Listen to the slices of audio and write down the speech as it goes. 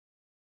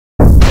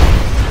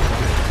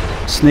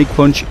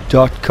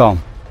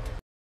snakepunch.com.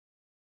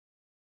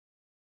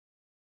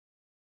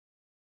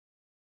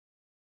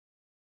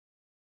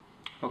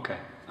 Okay,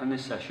 on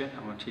this session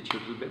I'm going to teach you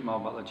a little bit more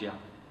about the jab.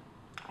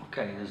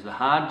 Okay, there's the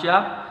hard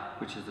jab,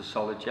 which is the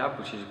solid jab,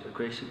 which is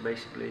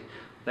basically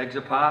legs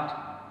apart,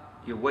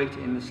 your weight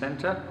in the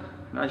centre,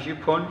 and as you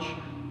punch,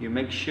 you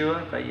make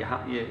sure that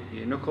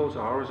your knuckles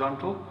are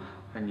horizontal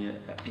and your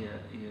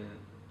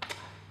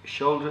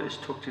shoulder is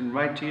tucked in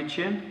right to your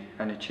chin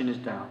and your chin is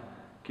down.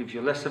 Gives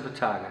you less of a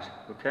target,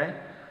 okay?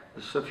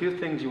 There's a few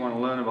things you want to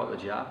learn about the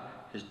jab,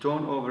 is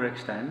don't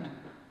overextend,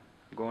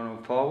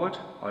 going forward,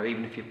 or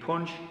even if you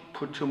punch,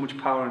 put too much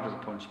power into the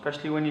punch,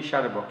 especially when you're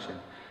shadowboxing,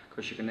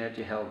 because you can hurt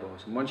your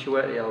elbows. And once you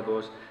hurt the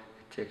elbows,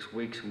 it takes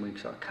weeks and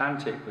weeks, or it can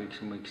take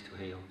weeks and weeks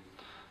to heal.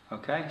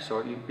 Okay,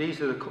 so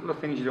these are the couple of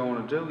things you don't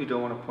want to do. You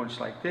don't want to punch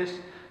like this.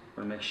 You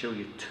want to make sure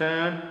you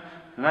turn,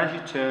 and as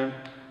you turn,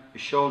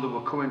 your shoulder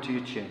will come into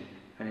your chin,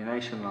 and you're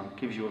nice and long. It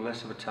gives you a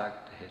less of a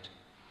target to hit.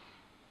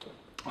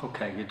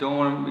 Okay, you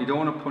don't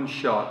want to punch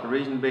short. The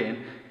reason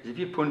being is if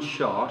you punch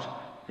short,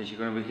 is you're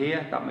going to be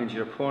here. That means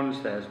your opponent's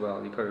there as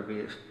well. You've got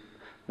to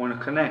want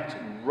to connect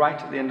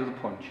right at the end of the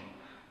punch.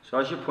 So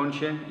as you're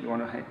punching, you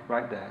want to hit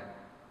right there.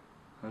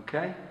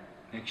 Okay,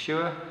 make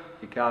sure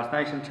your guard's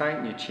nice and tight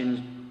and your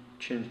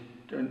chin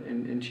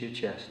into your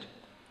chest.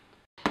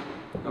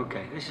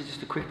 Okay, this is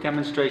just a quick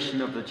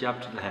demonstration of the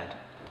jab to the head.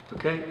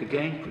 Okay,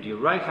 again, put your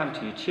right hand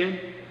to your chin,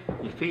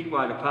 your feet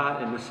wide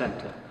apart in the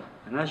centre,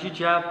 and as you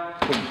jab,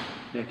 boom,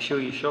 make sure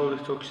your shoulder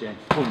tucks in,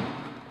 boom.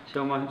 See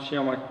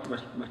how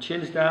my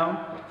chin's down,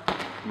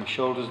 and my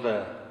shoulder's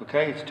there.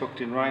 Okay, it's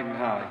tucked in right and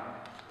high.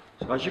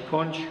 So as you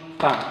punch,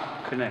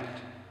 bam, connect.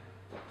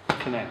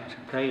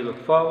 Okay, you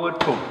look forward,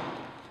 boom.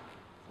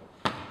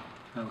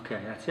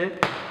 Okay, that's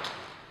it.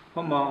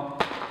 One more.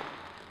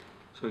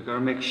 So you've got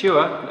to make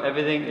sure that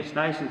everything is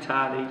nice and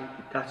tidy.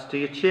 That's to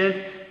your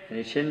chin, and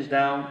your chin's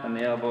down, and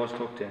the elbow's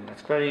tucked in.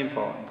 That's very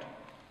important.